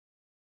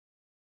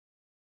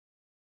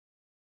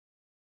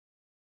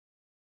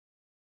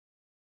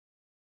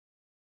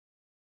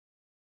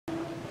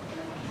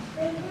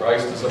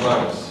Christ is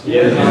among us.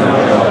 Yes.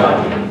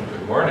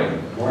 Good morning.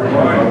 Good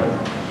morning.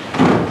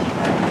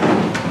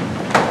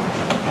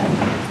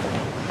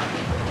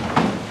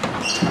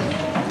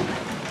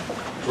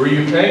 Were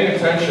you paying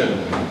attention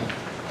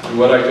to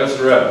what I just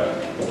read?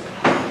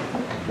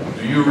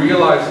 Do you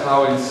realize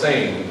how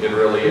insane it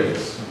really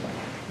is?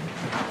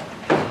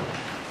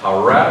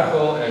 How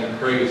radical and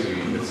crazy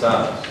it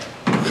sounds.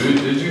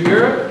 Did you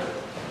hear it?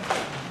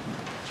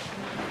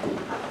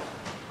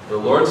 The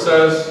Lord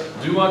says,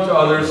 do unto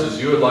others as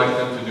you would like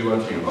them to do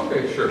unto you.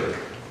 Okay, sure.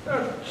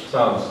 That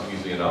sounds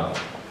easy enough.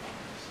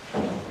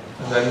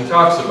 And then he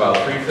talks about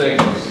three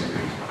things.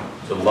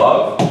 To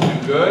love, to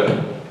do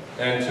good,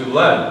 and to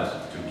lend,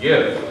 to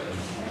give.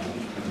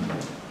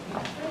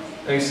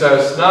 And he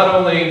says, not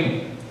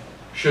only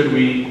should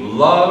we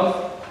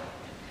love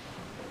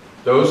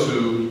those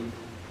who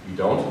we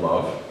don't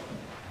love,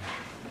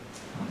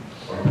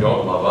 or who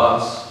don't love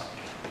us,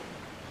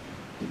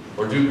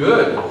 or do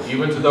good,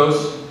 even to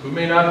those who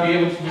may not be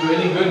able to do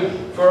any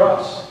good for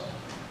us,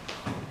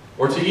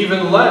 or to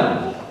even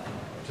lend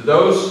to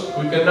those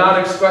who cannot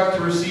expect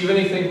to receive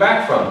anything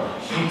back from.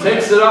 He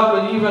takes it up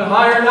an even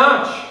higher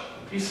notch.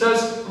 He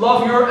says,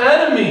 love your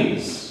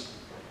enemies.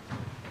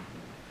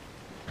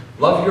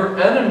 Love your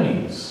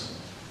enemies.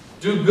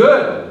 Do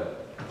good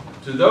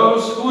to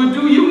those who would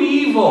do you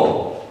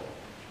evil.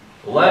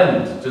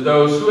 Lend to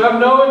those who have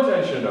no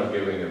intention of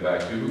giving it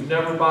back to you, who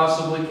never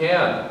possibly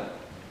can.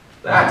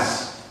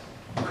 That's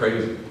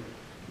crazy.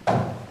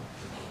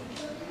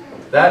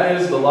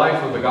 That is the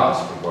life of the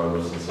gospel,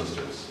 brothers and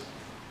sisters.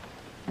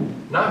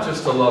 Not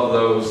just to love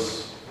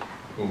those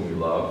whom we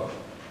love,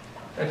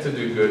 and to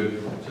do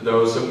good to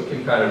those that we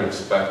can kind of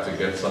expect to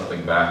get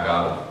something back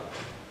out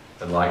of,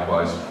 and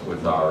likewise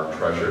with our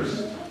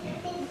treasures.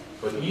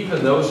 But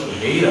even those who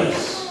hate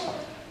us,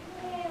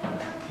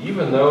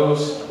 even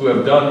those who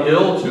have done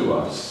ill to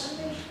us,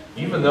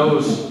 even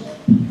those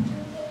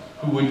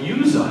who would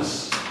use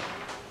us,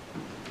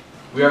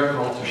 we are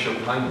called to show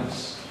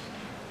kindness.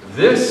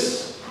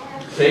 This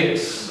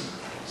takes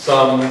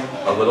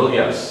a little,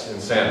 yes,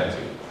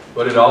 insanity,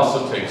 but it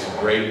also takes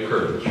great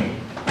courage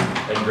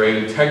and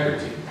great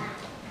integrity,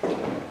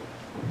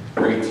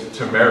 great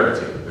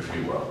temerity, if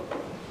you will.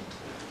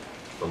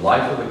 The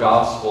life of the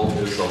gospel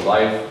is the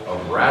life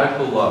of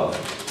radical love,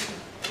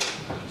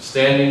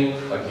 standing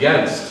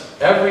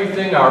against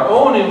everything our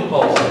own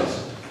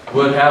impulses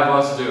would have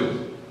us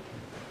do.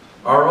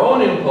 Our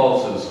own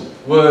impulses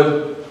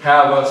would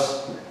have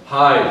us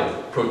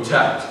hide,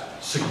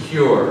 protect,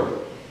 secure.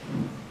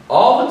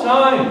 All the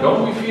time,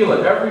 don't we feel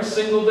it every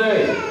single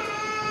day?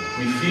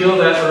 We feel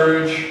that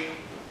urge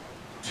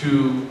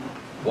to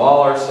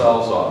wall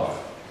ourselves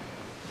off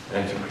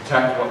and to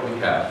protect what we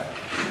have.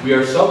 We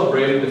are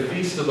celebrating the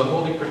Feast of the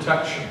Holy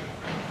Protection,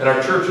 and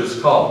our church is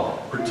called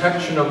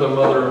Protection of the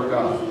Mother of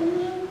God.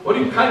 What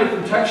kind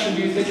of protection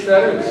do you think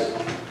that is?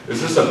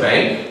 Is this a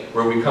bank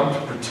where we come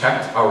to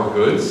protect our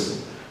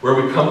goods? Where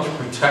we come to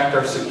protect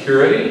our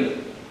security?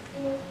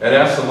 And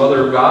ask the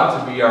Mother of God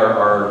to be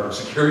our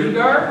security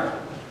guard?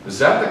 Is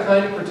that the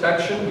kind of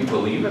protection we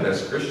believe in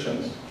as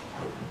Christians?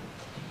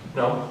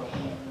 No.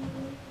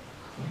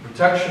 The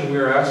protection we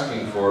are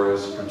asking for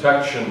is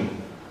protection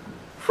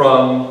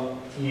from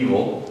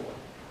evil,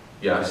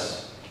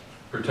 yes.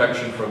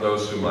 Protection from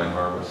those who might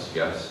harm us,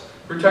 yes.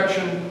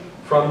 Protection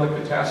from the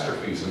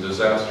catastrophes and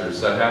disasters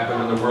that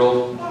happen in the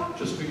world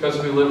just because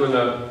we live in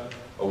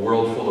a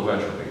world full of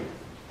entropy.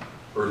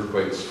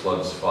 Earthquakes,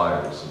 floods,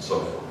 fires, and so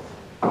forth.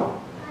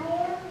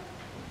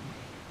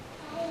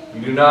 We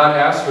do not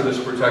ask for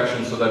this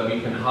protection so that we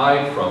can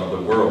hide from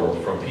the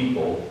world, from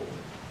people,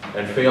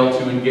 and fail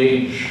to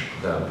engage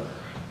them,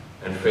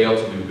 and fail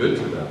to do good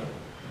to them.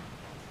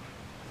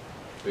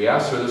 We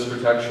ask for this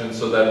protection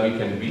so that we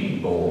can be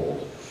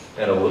bold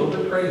and a little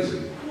bit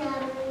crazy,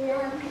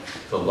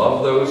 to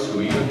love those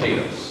who even hate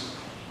us,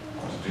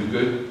 to do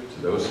good to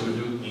those who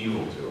do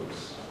evil to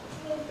us,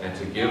 and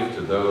to give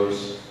to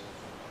those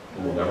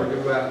who will never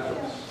give back to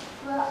us.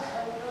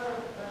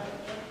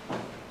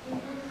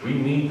 We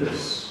need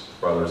this,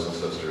 brothers and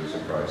sisters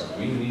in Christ.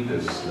 We need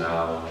this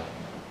now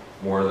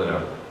more than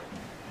ever.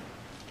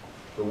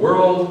 The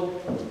world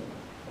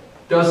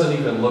doesn't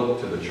even look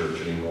to the church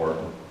anymore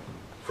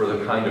for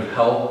the kind of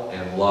help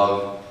and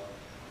love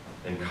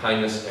and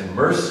kindness and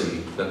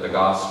mercy that the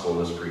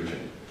gospel is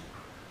preaching.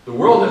 The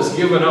world has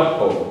given up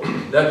hope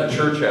that the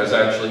church has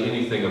actually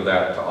anything of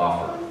that to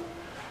offer.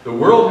 The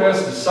world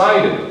has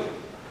decided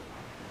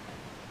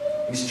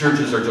these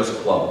churches are just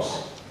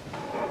clubs.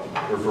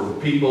 They're for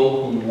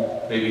people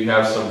who maybe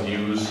have some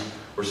views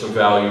or some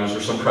values or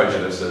some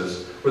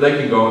prejudices, where they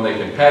can go and they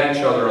can pat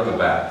each other on the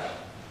back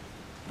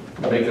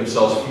and make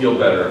themselves feel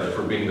better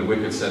for being the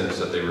wicked sinners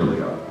that they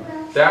really are.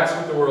 That's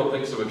what the world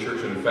thinks of a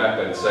church, and in fact,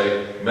 I'd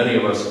say many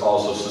of us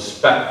also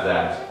suspect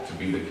that to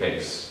be the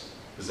case.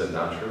 Is that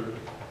not true?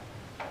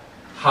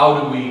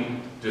 How do we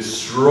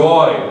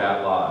destroy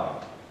that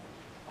lie?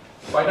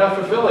 By not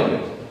fulfilling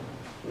it.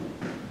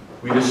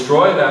 We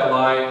destroy that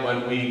lie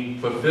when we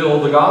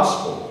fulfill the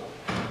gospel,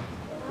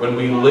 when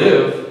we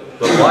live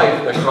the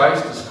life that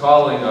Christ has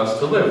calling us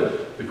to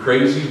live the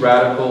crazy,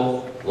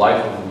 radical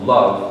life of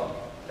love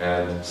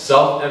and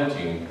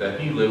self-emptying that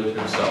he lived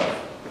himself.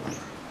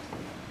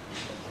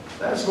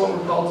 That's what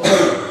we're called to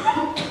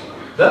do.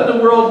 Then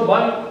the world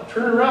might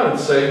turn around and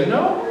say,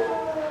 no,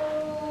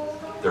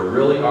 there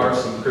really are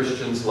some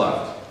Christians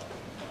left.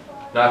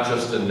 Not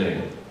just in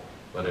name,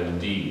 but in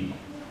deed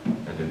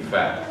and in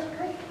fact.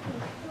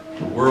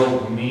 The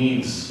world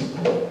needs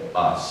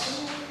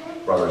us,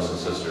 brothers and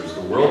sisters.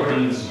 The world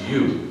needs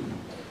you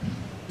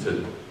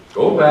to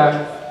go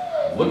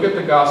back, look at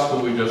the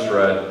gospel we just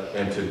read,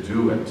 and to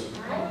do it.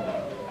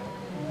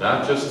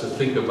 Not just to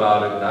think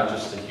about it, not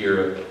just to hear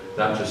it,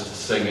 not just to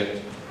sing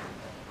it,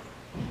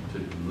 to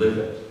live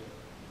it.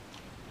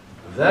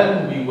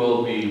 Then we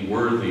will be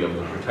worthy of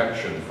the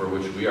protection for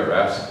which we are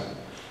asking.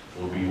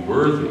 We'll be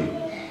worthy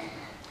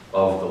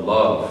of the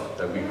love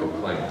that we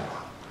proclaim,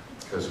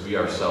 because we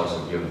ourselves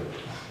are given.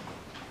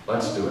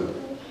 Let's do it.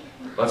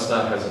 Let's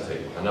not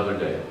hesitate. Another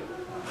day.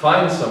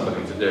 Find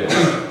somebody today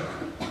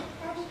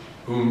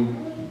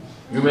whom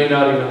you may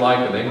not even like,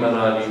 and they may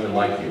not even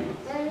like you.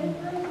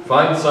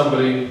 Find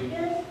somebody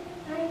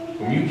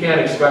whom you can't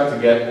expect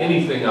to get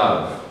anything out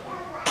of.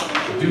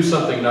 To do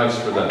something nice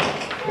for them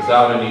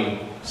without any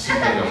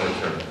seeking of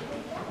return.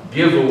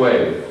 Give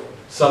away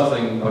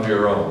something of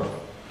your own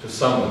to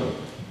somebody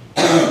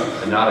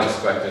and not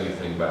expect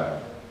anything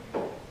back.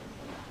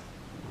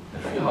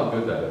 And feel how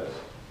good that is.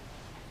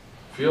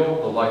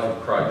 Feel the life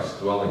of Christ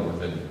dwelling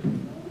within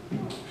you.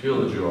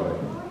 Feel the joy.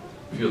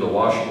 Feel the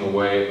washing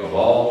away of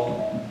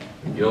all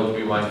the guilt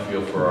we might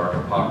feel for our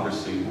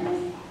hypocrisy,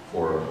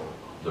 for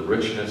the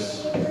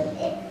richness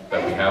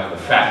that we have, the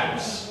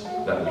fatness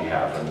that we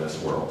have in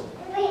this world.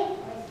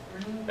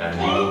 And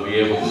we will be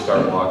able to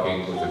start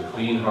walking with a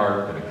clean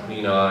heart and a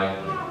clean eye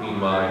and a clean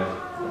mind,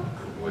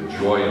 with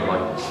joy and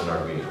lightness in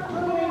our being.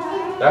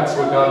 That's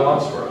what God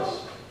wants for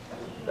us.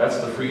 That's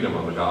the freedom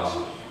of the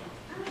gospel.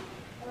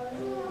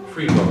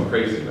 Freedom of a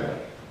crazy man.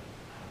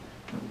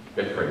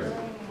 Get crazy,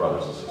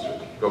 brothers and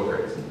sisters. Go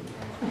crazy.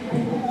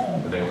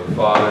 In the name of the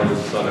Father, and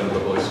the Son, and the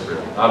Holy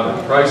Spirit.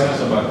 Amen. Christ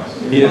is among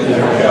us. He is in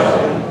our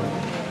God.